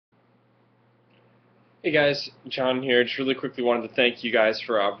Hey guys, John here. Just really quickly wanted to thank you guys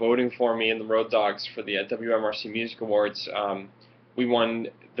for voting for me in the Road Dogs for the WMRC Music Awards. We won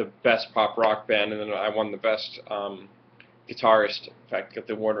the best pop rock band, and then I won the best guitarist. In fact, I got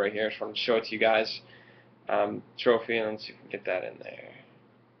the award right here. Just wanted to show it to you guys. Trophy, and let's see if we can get that in there.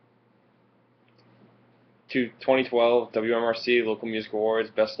 2012 WMRC Local Music Awards,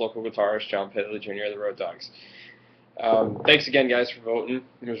 Best Local Guitarist, JohnPaolilli Jr., the Road Dogs. Thanks again, guys, for voting.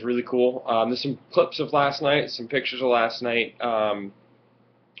 It was really cool. There's some clips of last night, some pictures of last night.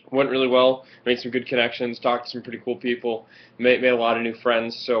 Went really well. Made some good connections. Talked to some pretty cool people. Made a lot of new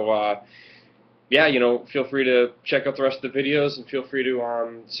friends. So yeah, feel free to check out the rest of the videos and feel free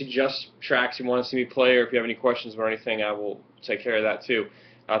to suggest tracks you want to see me play, or if you have any questions about anything, I will take care of that too.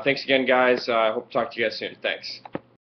 Thanks again, guys. I hope to talk to you guys soon. Thanks.